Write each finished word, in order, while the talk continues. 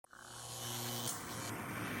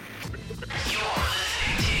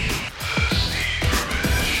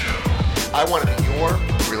I want to be your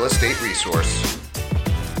real estate resource.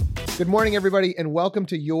 Good morning, everybody, and welcome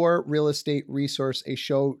to Your Real Estate Resource, a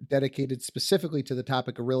show dedicated specifically to the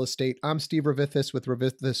topic of real estate. I'm Steve Ravithis with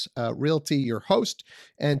Ravithis Realty, your host,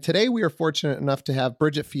 and today we are fortunate enough to have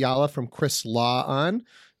Bridget Fiala from Chris Law on.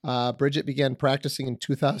 Bridget began practicing in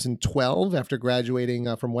 2012 after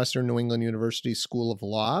graduating from Western New England University School of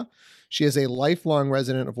Law. She is a lifelong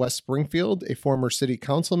resident of West Springfield, a former city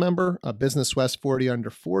council member, a Business West 40 Under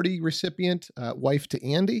 40 recipient, wife to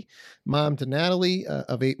Andy, mom to Natalie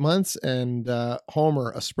of 8 months, and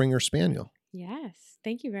Homer, a Springer Spaniel. Yes.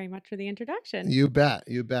 Thank you very much for the introduction. You bet.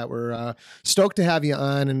 You bet. We're stoked to have you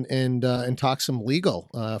on and talk some legal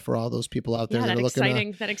for all those people out there that are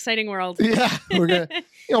looking. That exciting world. Yeah, we're gonna.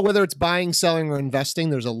 Whether it's buying, selling, or investing,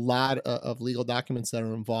 there's a lot of legal documents that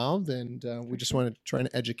are involved, and we just want to try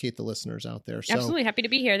to educate the listeners out there. So, absolutely happy to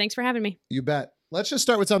be here. Thanks for having me. You bet. Let's just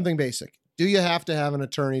start with something basic. Do you have to have an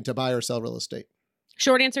attorney to buy or sell real estate?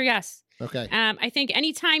 Short answer, yes. Okay. I think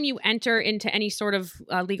anytime you enter into any sort of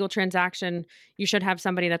legal transaction, you should have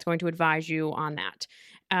somebody that's going to advise you on that.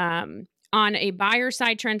 On a buyer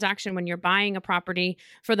side transaction, when you're buying a property,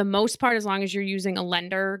 for the most part, as long as you're using a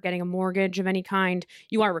lender, getting a mortgage of any kind,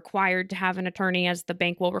 you are required to have an attorney, as the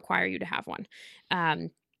bank will require you to have one.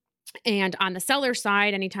 And on the seller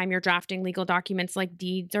side, anytime you're drafting legal documents like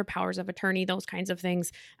deeds or powers of attorney, those kinds of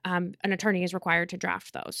things, an attorney is required to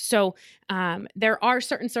draft those. So there are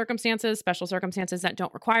certain circumstances, special circumstances that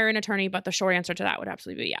don't require an attorney, but the short answer to that would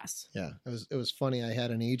absolutely be yes. Yeah, it was funny. I had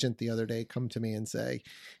an agent the other day come to me and say,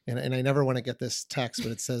 and I never want to get this text,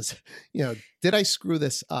 but it says, did I screw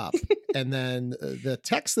this up? And then the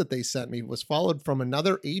text that they sent me was followed from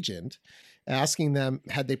another agent asking them,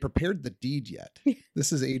 had they prepared the deed yet?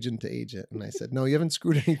 This is agent to agent. And I said, no, you haven't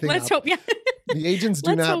screwed anything up. Let's hope, yeah. The agents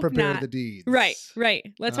do not prepare the deeds. Right.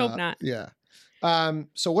 Let's hope not. Yeah.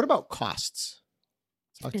 So what about costs?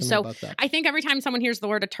 Talk to me about that. I think every time someone hears the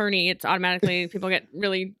word attorney, it's automatically, people get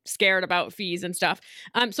really scared about fees and stuff.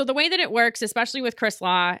 So the way that it works, especially with Chris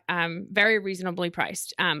Law, very reasonably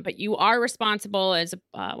priced. But you are responsible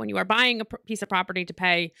when you are buying a piece of property to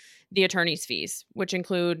pay the attorney's fees, which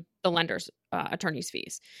include the lender's attorney's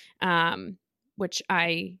fees, which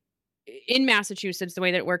in Massachusetts, the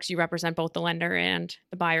way that it works, you represent both the lender and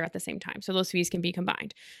the buyer at the same time. So those fees can be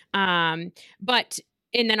combined.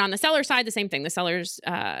 And then on the seller side, the same thing. The sellers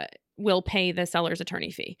will pay the seller's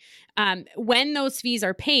attorney fee. When those fees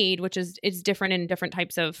are paid, which is different in different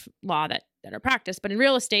types of law that are practiced, but in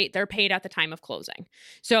real estate, they're paid at the time of closing.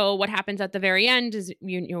 So what happens at the very end is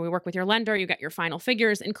we work with your lender, you get your final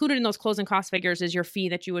figures. Included in those closing cost figures is your fee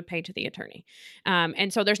that you would pay to the attorney.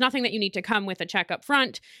 And so there's nothing that you need to come with a check up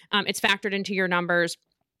front. It's factored into your numbers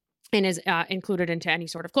and is included into any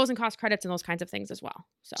sort of closing cost credits and those kinds of things as well.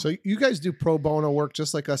 So you guys do pro bono work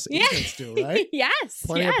just like us agents do, right? Yes.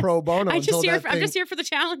 Plenty of pro bono. I'm just here for the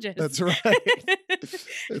challenges. That's right.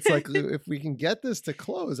 It's like, if we can get this to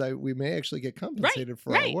close, we may actually get compensated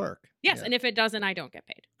for our work. Yes. Yeah. And if it doesn't, I don't get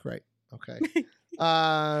paid. Great. Okay.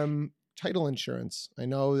 Title insurance. I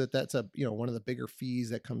know that's one of the bigger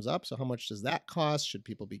fees that comes up. So how much does that cost? Should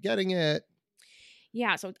people be getting it?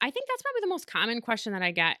 Yeah, so I think that's probably the most common question that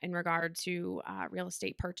I get in regard to real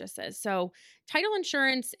estate purchases. So title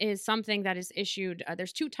insurance is something that is issued.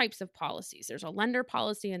 There's two types of policies. There's a lender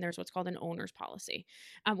policy and there's what's called an owner's policy.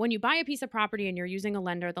 When you buy a piece of property and you're using a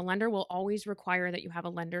lender, the lender will always require that you have a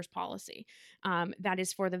lender's policy. That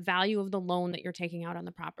is for the value of the loan that you're taking out on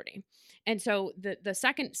the property. And so the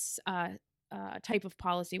second type of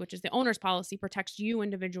policy, which is the owner's policy, protects you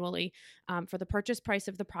individually for the purchase price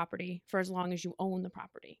of the property for as long as you own the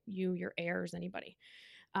property, you, your heirs, anybody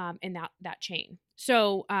in that chain.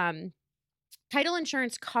 So title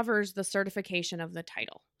insurance covers the certification of the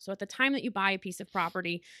title. So at the time that you buy a piece of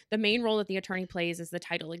property, the main role that the attorney plays is the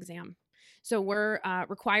title exam. So we're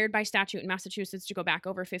required by statute in Massachusetts to go back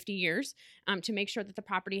over 50 years to make sure that the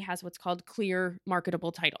property has what's called clear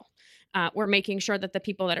marketable title. We're making sure that the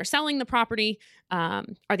people that are selling the property are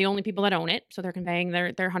the only people that own it. So they're conveying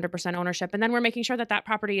their 100% ownership. And then we're making sure that that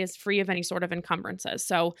property is free of any sort of encumbrances.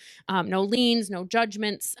 So no liens, no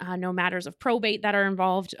judgments, no matters of probate that are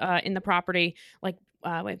involved in the property, like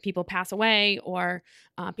when people pass away or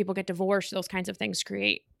people get divorced, those kinds of things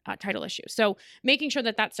create title issues. So making sure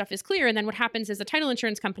that that stuff is clear. And then what happens is the title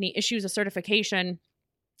insurance company issues a certification,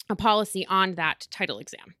 a policy on that title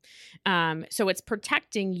exam. So it's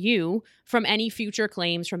protecting you from any future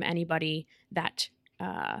claims from anybody that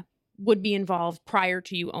would be involved prior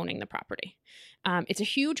to you owning the property. It's a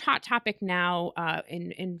huge hot topic now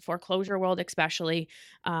in foreclosure world, especially.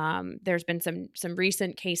 There's been some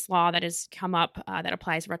recent case law that has come up that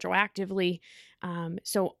applies retroactively.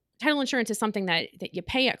 So title insurance is something that you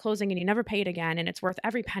pay at closing and you never pay it again, and it's worth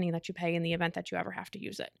every penny that you pay in the event that you ever have to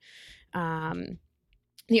use it.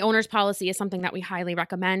 The owner's policy is something that we highly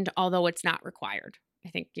recommend, although it's not required. I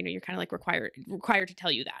think, you're kind of like required to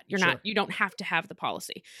tell you that you don't have to have the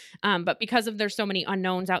policy. But because there's so many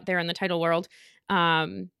unknowns out there in the title world,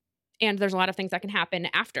 and there's a lot of things that can happen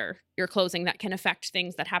after your closing that can affect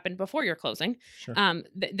things that happened before your closing. Sure.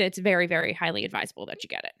 That's very, very highly advisable that you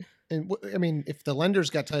get it. And I mean, if the lender's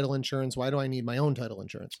got title insurance, why do I need my own title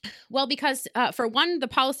insurance? Well, because for one, the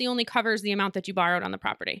policy only covers the amount that you borrowed on the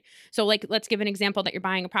property. So like, let's give an example that you're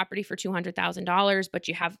buying a property for $200,000, but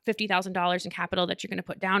you have $50,000 in capital that you're going to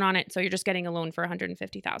put down on it. So you're just getting a loan for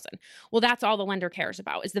 $150,000. Well, that's all the lender cares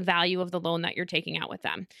about is the value of the loan that you're taking out with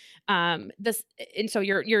them. And so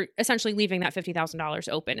you're essentially leaving that $50,000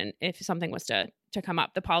 open. And if something was to come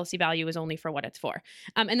up, the policy value is only for what it's for.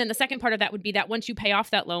 And then the second part of that would be that once you pay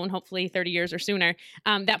off that loan, hopefully 30 years or sooner,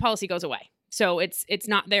 that policy goes away. So it's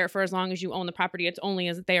not there for as long as you own the property. It's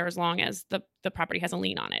only there as long as the property has a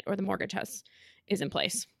lien on it or the mortgage is in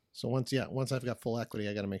place. So once I've got full equity,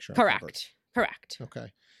 I got to make sure. Correct.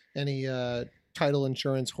 Okay. Any title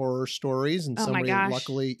insurance horror stories? And somebody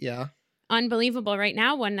luckily, unbelievable right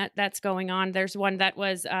now one that's going on. There's one that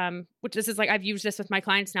was which this is like, I've used this with my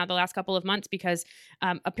clients now the last couple of months because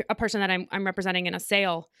a person that I'm representing in a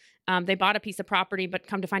sale, they bought a piece of property, but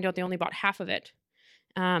come to find out they only bought half of it.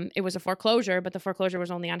 It was a foreclosure, but the foreclosure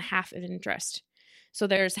was only on half of interest. So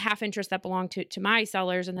there's half interest that belonged to my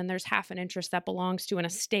sellers, and then there's half an interest that belongs to an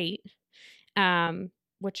estate,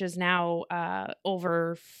 which is now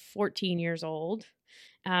over 14 years old.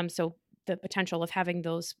 So the potential of having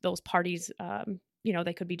those parties,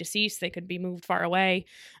 they could be deceased, they could be moved far away,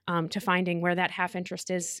 to finding where that half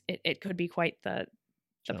interest is, it could be quite the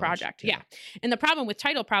project. Yeah. And the problem with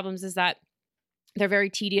title problems is that they're very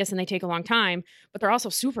tedious and they take a long time, but they're also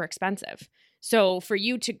super expensive. So for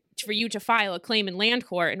you to file a claim in land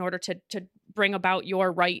court in order to bring about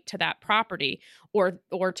your right to that property or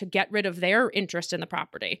to get rid of their interest in the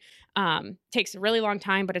property, takes a really long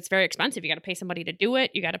time, but it's very expensive. You got to pay somebody to do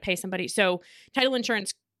it. You got to pay somebody. So title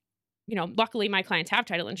insurance, luckily my clients have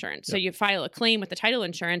title insurance. Yep. So you file a claim with the title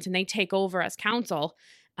insurance and they take over as counsel,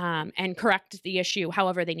 and correct the issue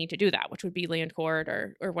however they need to do that, which would be land court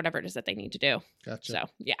or whatever it is that they need to do. Gotcha. So,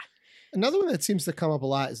 yeah. Another one that seems to come up a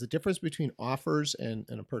lot is the difference between offers and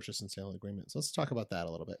a purchase and sale agreement. So let's talk about that a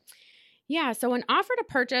little bit. Yeah. So an offer to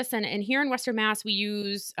purchase, and here in Western Mass, we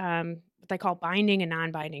use what they call binding and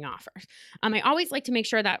non-binding offers. I always like to make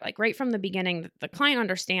sure that, like, right from the beginning, the client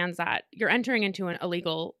understands that you're entering into a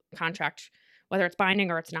legal contract, whether it's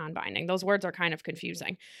binding or it's non-binding. Those words are kind of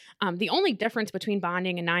confusing. The only difference between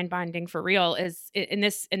bonding and non-binding for real is in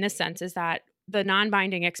this sense is that the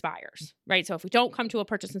non-binding expires, right? So if we don't come to a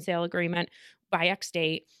purchase and sale agreement by X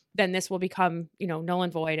date, then this will become, null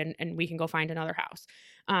and void, and we can go find another house.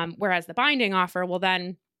 Whereas the binding offer will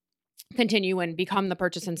then continue and become the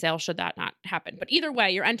purchase and sale should that not happen. But either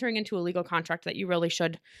way, you're entering into a legal contract that you really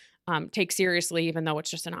should take seriously, even though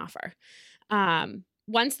it's just an offer.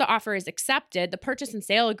 Once the offer is accepted, the purchase and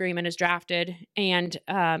sale agreement is drafted, and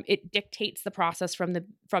it dictates the process from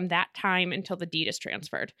that time until the deed is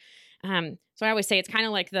transferred. So I always say it's kind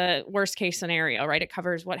of like the worst case scenario, right? It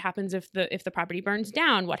covers what happens if the property burns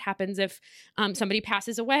down, what happens if somebody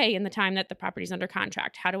passes away in the time that the property's under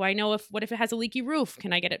contract. How do I know what if it has a leaky roof?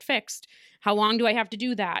 Can I get it fixed? How long do I have to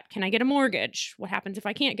do that? Can I get a mortgage? What happens if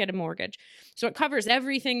I can't get a mortgage? So it covers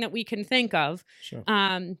everything that we can think of. Sure.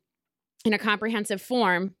 In a comprehensive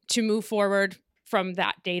form to move forward from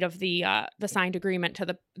that date of the signed agreement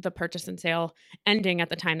to the purchase and sale ending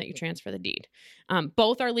at the time that you transfer the deed.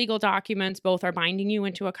 Both are legal documents. Both are binding you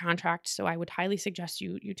into a contract. So I would highly suggest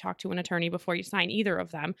you talk to an attorney before you sign either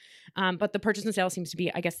of them. But the purchase and sale seems to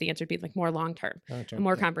be, I guess the answer would be like more long-term,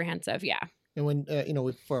 more comprehensive. Yeah. And when,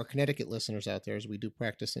 for our Connecticut listeners out there, as we do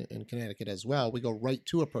practice in Connecticut as well, we go right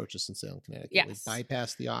to a purchase and sale in Connecticut. Yes. We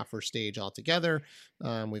bypass the offer stage altogether.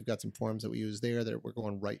 We've got some forms that we use there that we're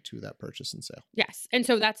going right to that purchase and sale. Yes. And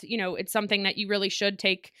so that's, it's something that you really should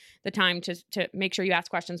take the time to make sure you ask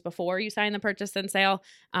questions before you sign the purchase and sale,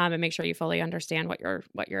 and make sure you fully understand what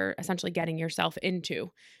you're essentially getting yourself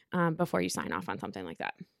into before you sign off on something like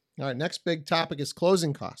that. All right. Next big topic is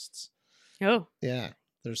closing costs. Oh. Yeah.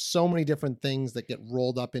 There's so many different things that get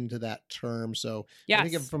rolled up into that term. So I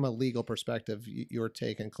think from a legal perspective, your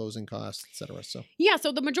take on closing costs, et cetera. So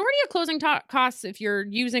the majority of closing costs, if you're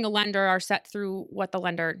using a lender, are set through what the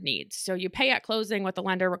lender needs. So you pay at closing what the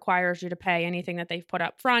lender requires you to pay, anything that they've put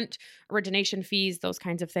up front, origination fees, those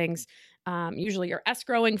kinds of things. Usually your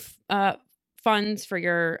escrowing funds for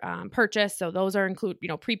your purchase. So those are include,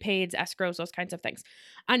 prepaids, escrows, those kinds of things.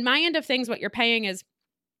 On my end of things, what you're paying is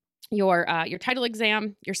your title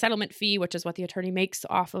exam, your settlement fee, which is what the attorney makes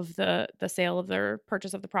off of the sale of their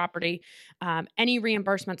purchase of the property, any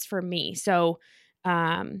reimbursements for me. So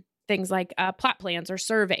things like plot plans or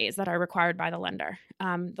surveys that are required by the lender.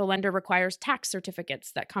 The lender requires tax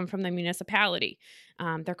certificates that come from the municipality.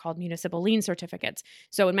 They're called municipal lien certificates.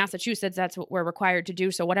 So in Massachusetts, that's what we're required to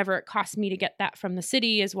do. So whatever it costs me to get that from the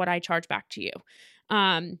city is what I charge back to you.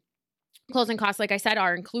 Closing costs, like I said,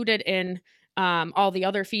 are included in all the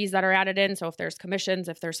other fees that are added in. So if there's commissions,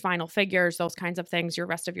 if there's final figures, those kinds of things, your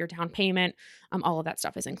rest of your down payment, all of that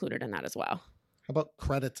stuff is included in that as well. How about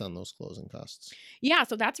credits on those closing costs? Yeah,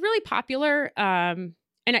 so that's really popular. And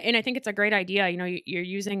I think it's a great idea. You're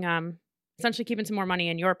using essentially keeping some more money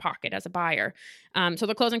in your pocket as a buyer. So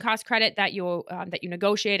the closing cost credit that you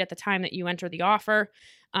negotiate at the time that you enter the offer,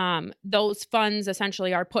 those funds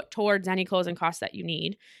essentially are put towards any closing costs that you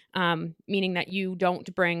need, meaning that you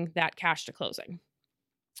don't bring that cash to closing.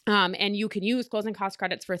 And you can use closing cost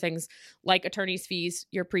credits for things like attorney's fees,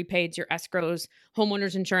 your prepaids, your escrows,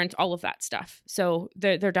 homeowners insurance, all of that stuff. So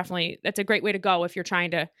they're definitely, that's a great way to go if you're trying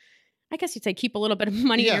to, I guess you'd say, keep a little bit of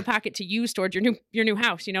money in your pocket to use towards your new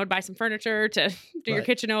house, to buy some furniture, to do your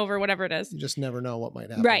kitchen over, whatever it is. You just never know what might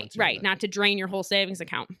happen. Right. Not to drain your whole savings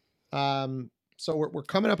account. So we're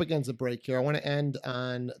coming up against a break here. I want to end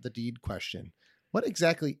on the deed question. What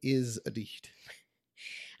exactly is a deed?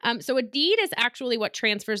 So a deed is actually what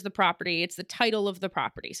transfers the property. It's the title of the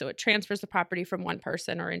property. So it transfers the property from one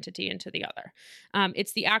person or entity into the other.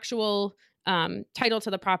 It's the actual title to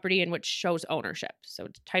the property in which shows ownership. So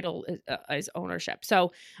title is ownership.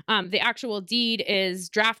 So the actual deed is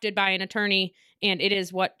drafted by an attorney, and it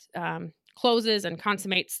is what closes and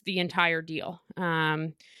consummates the entire deal.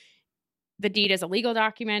 The deed is a legal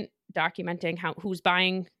document documenting who's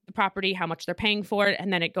buying the property, how much they're paying for it,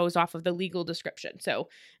 and then it goes off of the legal description. So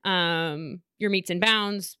your meets and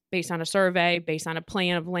bounds based on a survey, based on a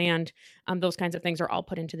plan of land, those kinds of things are all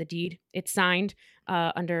put into the deed. It's signed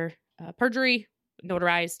under perjury,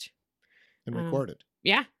 notarized. And recorded.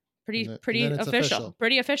 Yeah, pretty official.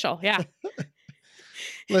 Pretty official, yeah.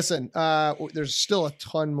 Listen, there's still a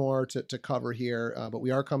ton more to cover here, but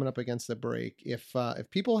we are coming up against the break. If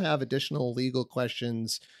people have additional legal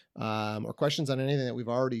questions or questions on anything that we've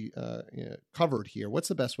already covered here, what's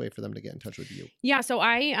the best way for them to get in touch with you? Yeah, so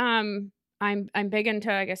I'm big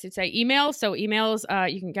into, I guess you'd say, emails. So emails,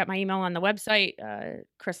 you can get my email on the website,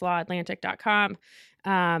 chrislaw@atlantic.com,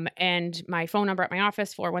 and my phone number at my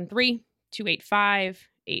office,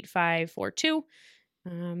 413-285-8542.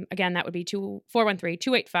 Again, that would be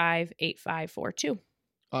 413-285-8542.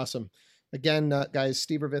 Awesome. Again, guys,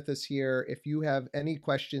 Steve Rovithis here. If you have any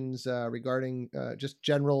questions regarding just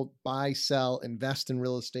general buy, sell, invest in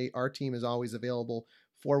real estate, our team is always available.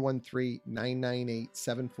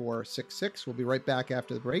 413-998-7466. We'll be right back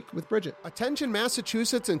after the break with Bridget. Attention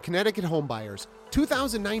Massachusetts and Connecticut homebuyers.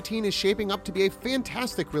 2019 is shaping up to be a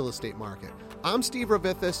fantastic real estate market. I'm Steve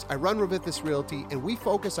Rovithis. I run Rovithis Realty, and we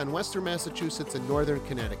focus on Western Massachusetts and Northern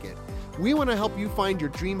Connecticut. We want to help you find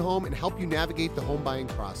your dream home and help you navigate the home buying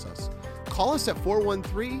process. Call us at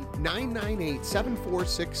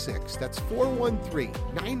 413-998-7466. That's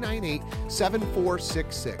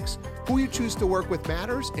 413-998-7466. Who you choose to work with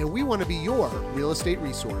matters, and we want to be your real estate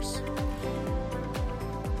resource.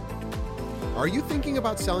 Are you thinking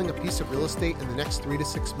about selling a piece of real estate in the next 3 to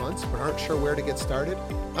 6 months but aren't sure where to get started?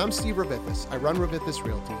 I'm Steve Rovithis. I run Rovithis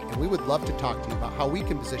Realty, and we would love to talk to you about how we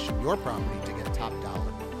can position your property to get top dollar.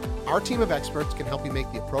 Our team of experts can help you make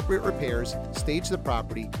the appropriate repairs, stage the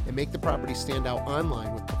property, and make the property stand out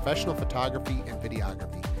online with professional photography and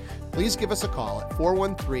videography. Please give us a call at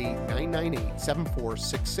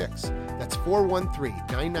 413-998-7466. That's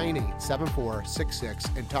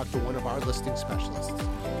 413-998-7466 and talk to one of our listing specialists.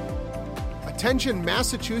 Attention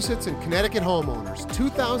Massachusetts and Connecticut homeowners.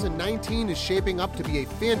 2019 is shaping up to be a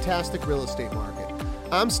fantastic real estate market.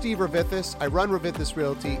 I'm Steve Rovithis. I run Rovithis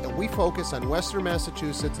Realty, and we focus on Western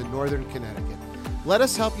Massachusetts and Northern Connecticut. Let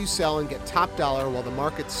us help you sell and get top dollar while the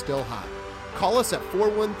market's still hot. Call us at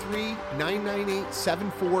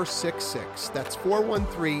 413-998-7466. That's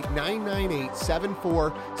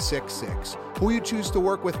 413-998-7466. Who you choose to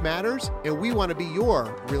work with matters, and we want to be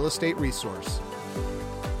your real estate resource.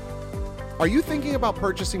 Are you thinking about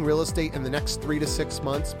purchasing real estate in the next 3 to 6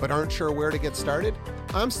 months but aren't sure where to get started?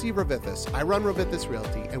 I'm Steve Rovithis. I run Rovithis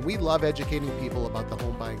Realty, and we love educating people about the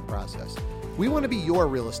home buying process. We want to be your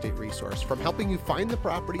real estate resource, from helping you find the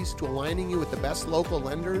properties to aligning you with the best local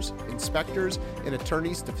lenders, inspectors, and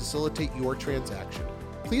attorneys to facilitate your transaction.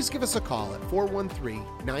 please give us a call at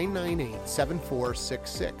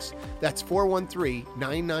 413-998-7466. That's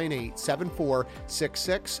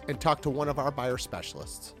 413-998-7466 and talk to one of our buyer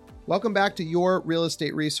specialists. Welcome back to Your Real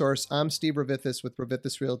Estate Resource. I'm Steve Ravithis with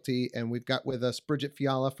Ravithis Realty, and we've got with us Bridget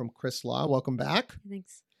Fiala from Chris Law. Welcome back.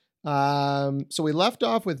 Thanks. So we left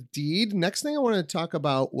off with deed. Next thing I wanted to talk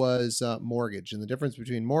about was mortgage, and the difference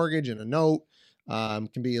between mortgage and a note can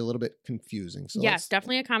be a little bit confusing. So yes,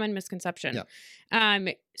 definitely a common misconception. Yeah.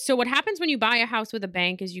 So what happens when you buy a house with a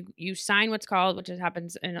bank is you sign what's called, which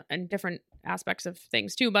happens in different aspects of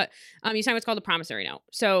things too, but you sign what's called a promissory note.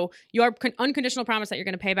 So your unconditional promise that you're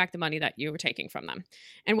going to pay back the money that you were taking from them.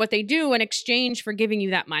 And what they do in exchange for giving you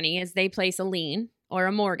that money is they place a lien or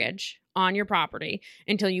a mortgage on your property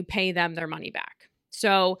until you pay them their money back.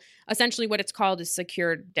 So essentially what it's called is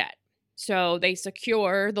secured debt. So they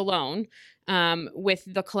secure the loan with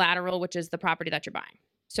the collateral, which is the property that you're buying.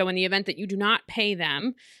 So in the event that you do not pay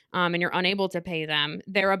them and you're unable to pay them,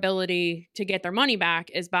 their ability to get their money back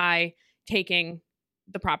is by taking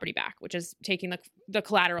the property back, which is taking the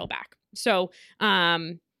collateral back. So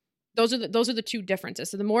those are the two differences.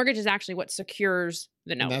 So the mortgage is actually what secures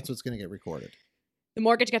the note. And that's what's going to get recorded. The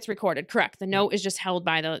mortgage gets recorded, correct. The note is just held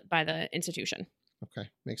by the institution. Okay,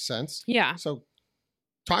 makes sense. Yeah. So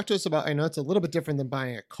talk to us about, I know it's a little bit different than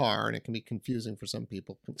buying a car and it can be confusing for some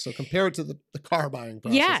people. So compare it to the car buying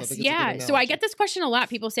process. Yes, yeah. So I get this question a lot.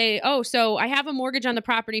 People say, oh, so I have a mortgage on the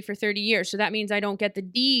property for 30 years. So that means I don't get the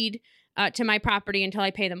deed to my property until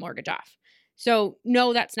I pay the mortgage off. So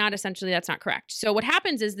no, that's not correct. So what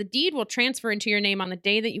happens is the deed will transfer into your name on the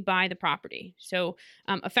day that you buy the property. So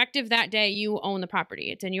effective that day, you own the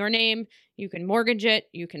property. It's in your name. You can mortgage it.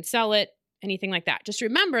 You can sell it. Anything like that. Just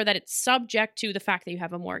remember that it's subject to the fact that you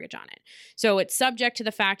have a mortgage on it. So it's subject to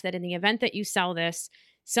the fact that in the event that you sell this,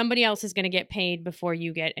 somebody else is going to get paid before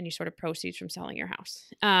you get any sort of proceeds from selling your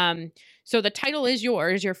house. So the title is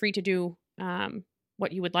yours. You're free to do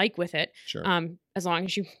what you would like with it, sure. As long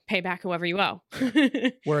as you pay back whoever you owe.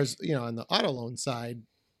 Whereas, on the auto loan side,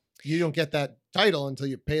 you don't get that title until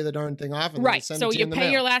you pay the darn thing off. And right. Then they send So it to you in the pay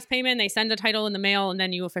mail. your last payment, they send a title in the mail, and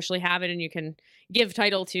then you officially have it, and you can give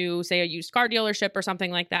title to, say, a used car dealership or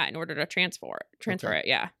something like that in order to transfer it.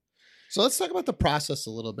 Yeah. So let's talk about the process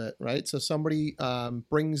a little bit, right? So somebody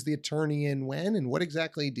brings the attorney in when, and what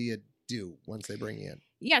exactly do you do once they bring you in?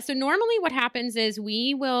 Yeah. So normally what happens is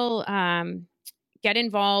we will get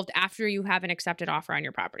involved after you have an accepted offer on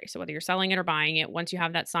your property. So whether you're selling it or buying it, once you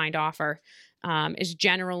have that signed offer, is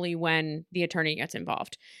generally when the attorney gets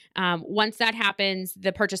involved. Once that happens,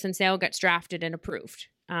 the purchase and sale gets drafted and approved.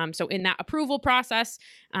 So in that approval process,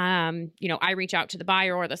 I reach out to the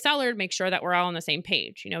buyer or the seller to make sure that we're all on the same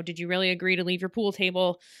page. Did you really agree to leave your pool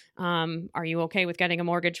table? Are you okay with getting a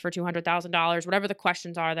mortgage for $200,000? Whatever the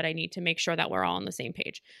questions are that I need to make sure that we're all on the same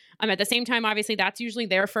page. At the same time, obviously, that's usually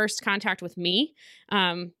their first contact with me,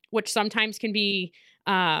 which sometimes can be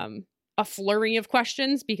a flurry of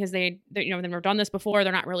questions because they've never done this before.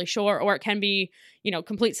 They're not really sure, or it can be,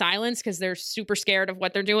 complete silence because they're super scared of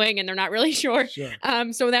what they're doing and they're not really sure. Sure.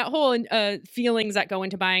 So that whole feelings that go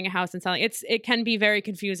into buying a house and selling, it can be very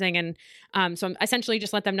confusing. And so I'm essentially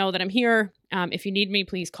just let them know that I'm here. If you need me,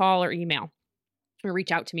 please call or email or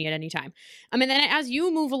reach out to me at any time. And then as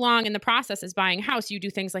you move along in the process as buying a house, you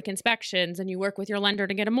do things like inspections and you work with your lender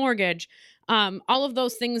to get a mortgage. All of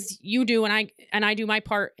those things you do, and I do my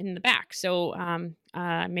part in the back. So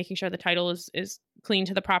making sure the title is clean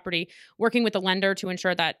to the property, working with the lender to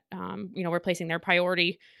ensure that we're placing their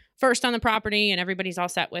priority first on the property and everybody's all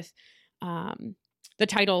set with the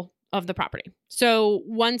title of the property. So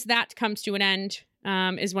once that comes to an end,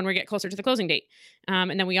 is when we get closer to the closing date.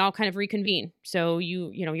 And then we all kind of reconvene. So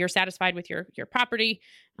you're satisfied with your property.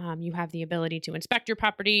 You have the ability to inspect your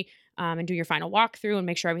property and do your final walkthrough and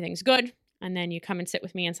make sure everything's good. And then you come and sit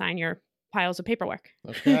with me and sign your piles of paperwork.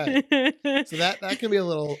 Okay. So that can be a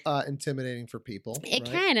little intimidating for people. It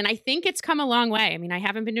can. And I think it's come a long way. I mean, I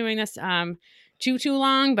haven't been doing this too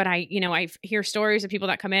long, but I hear stories of people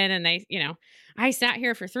that come in and they, I sat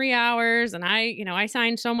here for 3 hours and I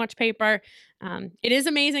signed so much paper. It is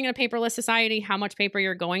amazing in a paperless society how much paper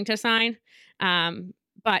you're going to sign.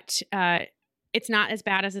 But it's not as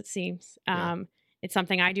bad as it seems. It's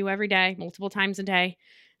something I do every day, multiple times a day.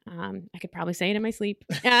 I could probably say it in my sleep.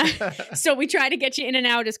 So we try to get you in and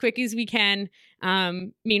out as quick as we can.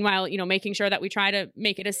 Meanwhile, making sure that we try to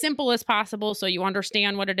make it as simple as possible so you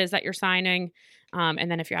understand what it is that you're signing. And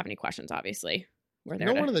then if you have any questions, obviously, we're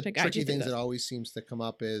there one of the to guide tricky you through things that always seems to come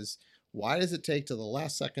up is, why does it take to the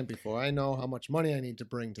last second before I know how much money I need to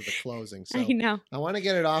bring to the closing? So I know. I want to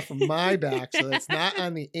get it off of my back so that it's not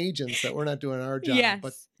on the agents that we're not doing our job. Yes.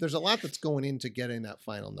 But there's a lot that's going into getting that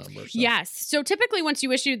final number. So. Yes. So typically once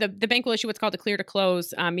you issue, the bank will issue what's called a clear to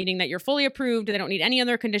close, meaning that you're fully approved. They don't need any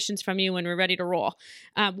other conditions from you and we're ready to roll.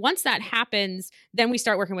 Once that happens, then we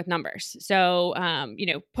start working with numbers. So,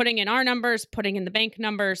 putting in our numbers, putting in the bank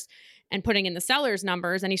numbers, and putting in the seller's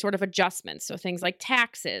numbers, any sort of adjustments. So things like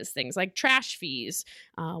taxes, things like trash fees,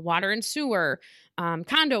 water and sewer,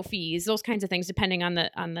 condo fees, those kinds of things, depending on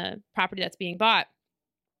the property that's being bought.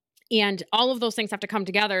 And all of those things have to come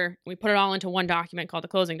together. We put it all into one document called the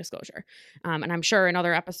closing disclosure. And I'm sure in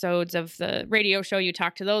other episodes of the radio show, you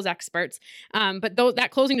talk to those experts. But that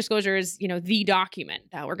closing disclosure is, the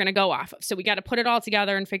document that we're going to go off of. So we got to put it all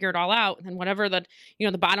together and figure it all out. And then whatever the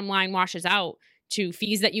bottom line washes out to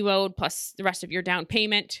fees that you owed, plus the rest of your down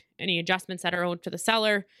payment, any adjustments that are owed to the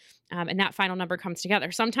seller. And that final number comes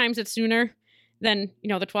together. Sometimes it's sooner than, the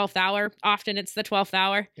 12th hour. Often it's the 12th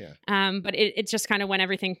hour. Yeah. But it's just kind of when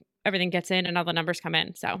everything gets in and all the numbers come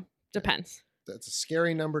in. So depends. That's a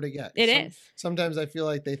scary number to get. It is. Sometimes I feel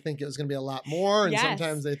like they think it was going to be a lot more. And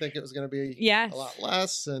sometimes they think it was going to be a lot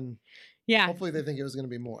less. And hopefully they think it was going to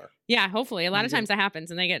be more. Yeah, hopefully. A lot of times that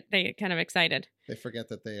happens and they get kind of excited. They forget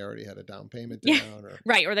that they already had a down payment down. Or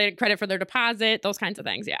right. Or they had credit for their deposit, those kinds of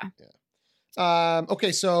things. Yeah.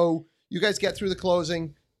 Okay. So you guys get through the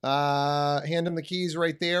closing, hand them the keys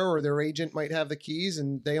right there, or their agent might have the keys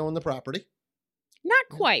and they own the property. Not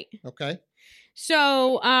quite. Okay.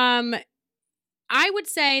 So I would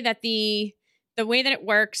say that the way that it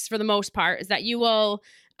works for the most part is that you will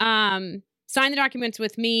sign the documents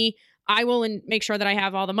with me. I will make sure that I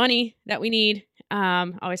have all the money that we need.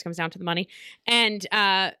 Always comes down to the money. And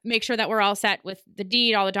make sure that we're all set with the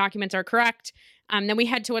deed. All the documents are correct. Then we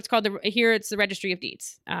head to what's called it's the Registry of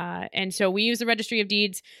Deeds. And so we use the Registry of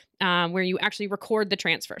Deeds where you actually record the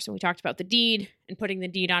transfer. So we talked about the deed and putting the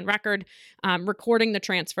deed on record. Recording the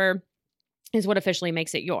transfer is what officially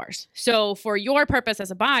makes it yours. So for your purpose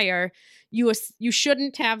as a buyer, you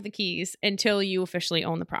shouldn't have the keys until you officially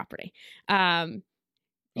own the property.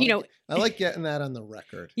 I like getting that on the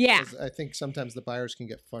record. Yeah. I think sometimes the buyers can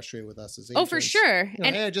get frustrated with us as agents. Oh, for sure.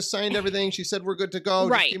 Hey, I just signed everything. She said we're good to go.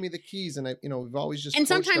 Right. Just give me the keys. And we've always just and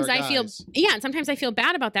sometimes our I feel guys. and sometimes I feel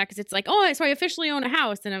bad about that because it's like, so I officially own a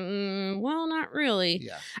house, and I'm well, not really.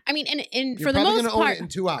 Yeah. I mean, and You're for the most gonna part, own it in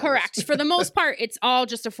 2 hours. correct. For the most part, it's all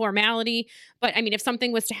just a formality. But I mean, if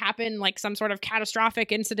something was to happen, like some sort of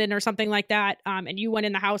catastrophic incident or something like that, and you went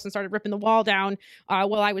in the house and started ripping the wall down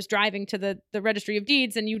while I was driving to the Registry of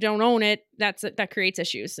Deeds, and you don't own it, that creates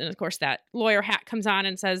issues. And of course, that lawyer hat comes on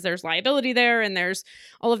and says there's liability there and there's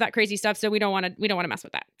all of that crazy stuff. So we don't want to mess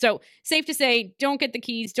with that. So safe to say, don't get the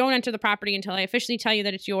keys, don't enter the property until I officially tell you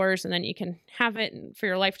that it's yours, and then you can have it for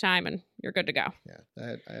your lifetime and you're good to go.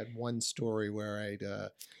 Yeah. I had one story where I'd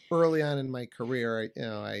early on in my career,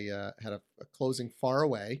 I had a closing far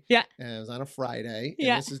away. Yeah. And it was on a Friday.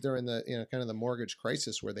 And this is during the, kind of the mortgage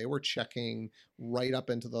crisis where they were checking right up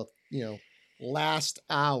into the, last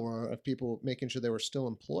hour of people making sure they were still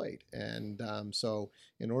employed. And so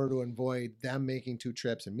in order to avoid them making 2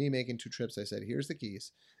 trips and me making 2 trips, I said, here's the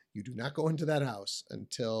keys. You do not go into that house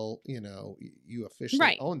until, you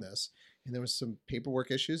officially own this. And there was some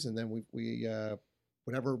paperwork issues. And then we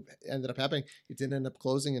whatever ended up happening, it didn't end up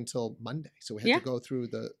closing until Monday. So we had to go through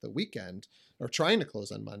the weekend, or trying to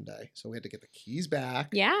close on Monday. So we had to get the keys back.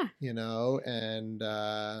 Yeah. And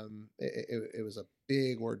it was a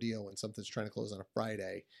big ordeal when something's trying to close on a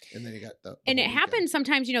Friday, and then you got the and it weekend. happens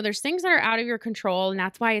sometimes, there's things that are out of your control, and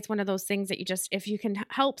that's why it's one of those things that you just, if you can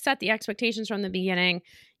help set the expectations from the beginning,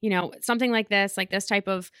 something like this type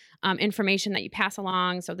of information that you pass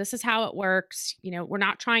along. So this is how it works. We're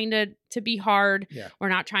not trying to be hard. Yeah. We're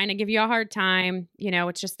not trying to give you a hard time.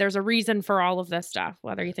 It's just, there's a reason for all of this stuff,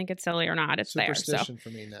 whether you think it's silly or not, it's there. Superstition for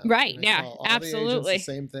me now. Right. And Yeah, all absolutely. The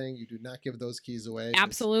same thing. You do not give those keys away.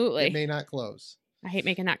 Absolutely. It may not close. I hate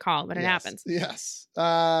making that call, but it happens. Yes.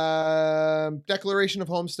 Declaration of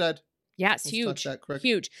Homestead. Yes, Let's huge. touch that quick.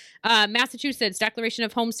 Huge. Massachusetts Declaration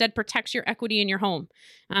of Homestead protects your equity in your home.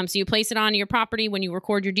 So you place it on your property when you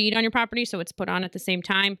record your deed on your property, so it's put on at the same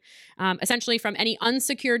time. Essentially, from any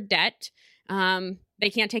unsecured debt,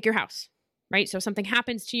 they can't take your house, right? So if something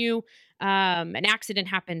happens to you, an accident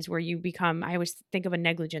happens where you become, I always think of a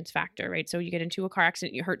negligence factor, right? So you get into a car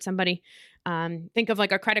accident, you hurt somebody. Think of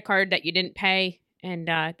like a credit card that you didn't pay, and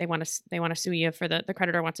they want to sue you for the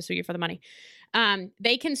creditor wants to sue you for the money.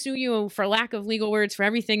 They can sue you for lack of legal words for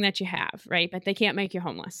everything that you have, right? But they can't make you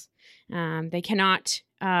homeless. They cannot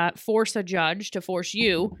force a judge to force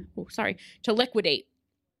you, to liquidate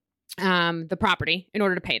the property in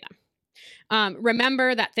order to pay them.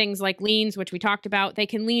 Remember that things like liens, which we talked about, they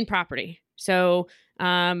can lien property. So,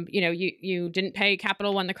 you didn't pay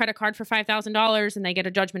Capital One the credit card for $5,000 and they get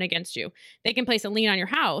a judgment against you. They can place a lien on your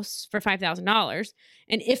house for $5,000.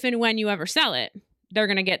 And if and when you ever sell it, they're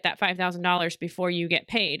going to get that $5,000 before you get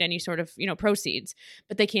paid any sort of, proceeds,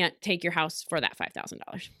 but they can't take your house for that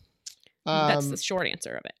 $5,000. That's the short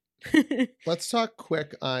answer of it. Let's talk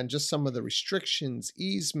quick on just some of the restrictions,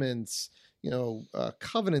 easements,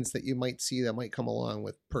 covenants that you might see that might come along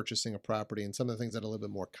with purchasing a property, and some of the things that are a little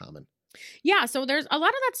bit more common. Yeah. So there's a lot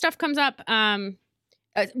of that stuff comes up. A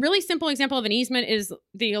really simple example of an easement is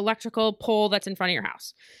the electrical pole that's in front of your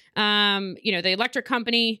house. The electric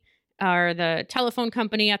company or the telephone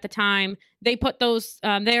company at the time, they put those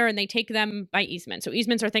there and they take them by easement. So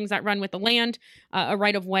easements are things that run with the land, a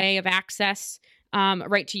right of way of access, a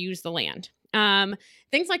right to use the land.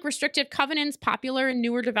 Things like restrictive covenants, popular in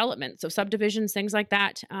newer developments, so subdivisions, things like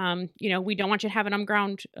that. We don't want you to have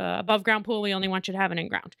an above ground pool. We only want you to have an in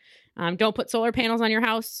ground. Don't put solar panels on your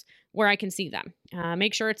house where I can see them.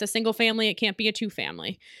 Make sure it's a single family. It can't be a two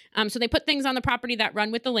family. So they put things on the property that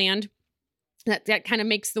run with the land. That kind of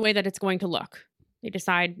makes the way that it's going to look. They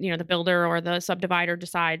decide, the builder or the subdivider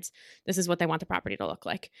decides this is what they want the property to look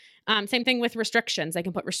like. Same thing with restrictions. They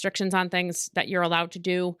can put restrictions on things that you're allowed to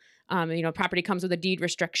do. Property comes with a deed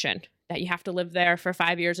restriction that you have to live there for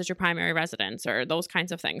 5 years as your primary residence or those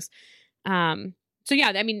kinds of things. The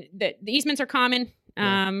easements are common.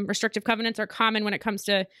 Restrictive covenants are common when it comes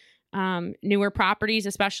to newer properties,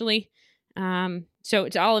 especially. So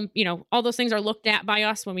it's all, all those things are looked at by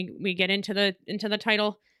us when we get into the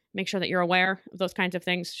title. Make sure that you're aware of those kinds of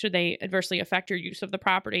things. Should they adversely affect your use of the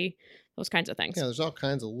property? Those kinds of things. Yeah, there's all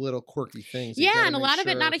kinds of little quirky things. Yeah, and a lot of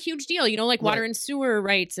it, not a huge deal, like water and sewer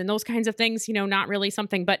rights and those kinds of things, not really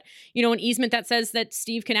something. But, an easement that says that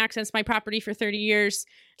Steve can access my property for 30 years.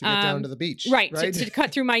 To get down to the beach. Right, to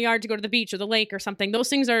cut through my yard to go to the beach or the lake or something. Those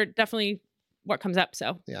things are definitely what comes up.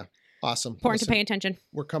 So yeah. Awesome. Important to pay attention.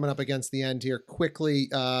 We're coming up against the end here. Quickly,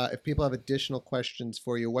 if people have additional questions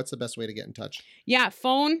for you, what's the best way to get in touch? Yeah,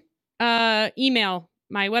 phone, email,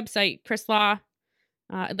 my website,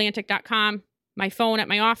 chrislaw.atlantic.com. My phone at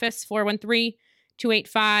my office,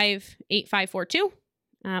 413-285-8542.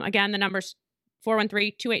 Again, the number's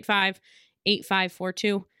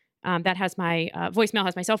 413-285-8542. That has my voicemail,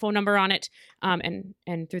 has my cell phone number on it. And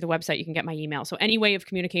through the website, you can get my email. So any way of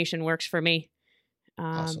communication works for me.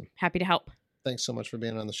 Awesome. Happy to help. Thanks so much for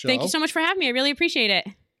being on the show. Thank you so much for having me. I really appreciate it.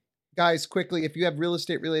 Guys, quickly, if you have real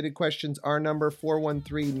estate related questions, our number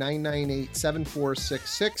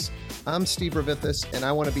 413-998-7466. I'm Steve Rovithis, and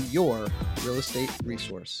I want to be your real estate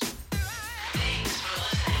resource.